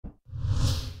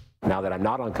Now that I'm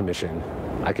not on commission,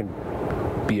 I can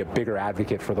be a bigger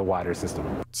advocate for the wider system.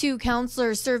 2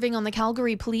 councillors serving on the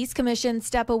Calgary Police Commission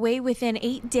step away within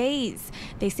 8 days.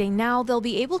 They say now they'll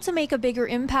be able to make a bigger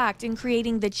impact in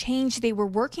creating the change they were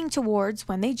working towards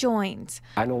when they joined.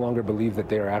 I no longer believe that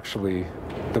they are actually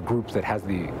the group that has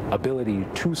the ability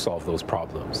to solve those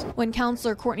problems. When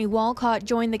Councillor Courtney Walcott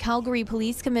joined the Calgary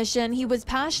Police Commission, he was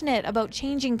passionate about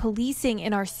changing policing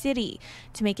in our city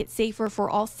to make it safer for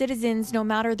all citizens, no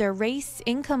matter their race,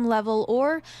 income level,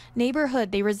 or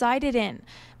neighborhood they resided in.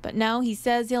 But now he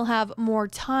says he'll have more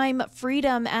time,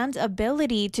 freedom, and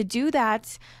ability to do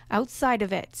that outside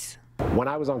of it. When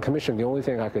I was on commission, the only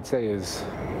thing I could say is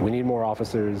we need more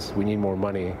officers, we need more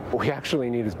money. What we actually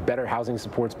need is better housing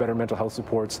supports, better mental health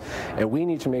supports, and we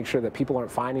need to make sure that people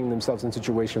aren't finding themselves in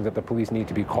situations that the police need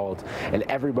to be called, and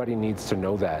everybody needs to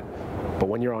know that. But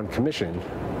when you're on commission,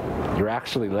 your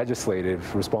actually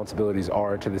legislative responsibilities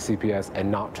are to the CPS and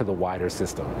not to the wider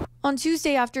system. On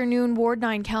Tuesday afternoon, Ward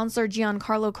 9 Councillor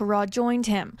Gian-Carlo Carra joined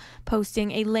him,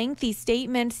 posting a lengthy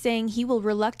statement saying he will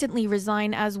reluctantly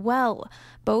resign as well,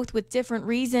 both with different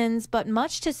reasons, but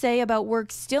much to say about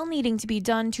work still needing to be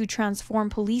done to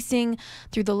transform policing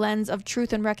through the lens of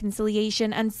truth and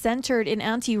reconciliation and centered in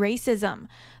anti-racism,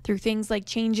 through things like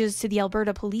changes to the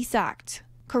Alberta Police Act.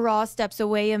 Carra steps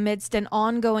away amidst an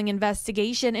ongoing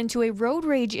investigation into a road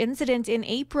rage incident in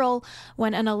April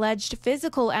when an alleged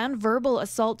physical and verbal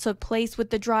assault took place with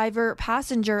the driver,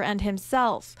 passenger, and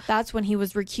himself. That's when he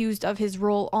was recused of his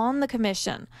role on the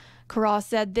commission. Carra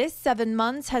said this 7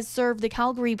 months has served the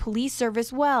Calgary Police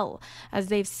Service well, as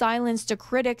they've silenced a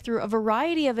critic through a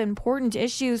variety of important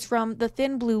issues, from the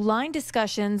thin blue line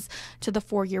discussions to the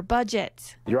 4-year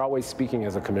budget. You're always speaking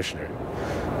as a commissioner,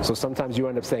 so sometimes you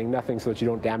end up saying nothing so that you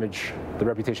don't damage the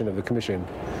reputation of the commission,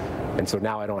 and so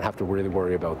now I don't have to really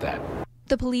worry about that.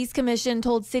 The Police Commission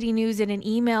told City News in an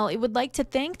email it would like to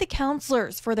thank the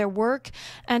councillors for their work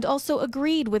and also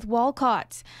agreed with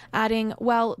Walcott, adding,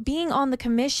 while being on the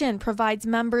commission provides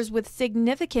members with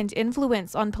significant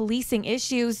influence on policing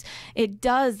issues, it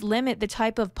does limit the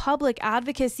type of public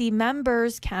advocacy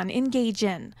members can engage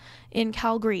in. In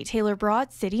Calgary, Taylor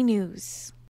Braat, City News.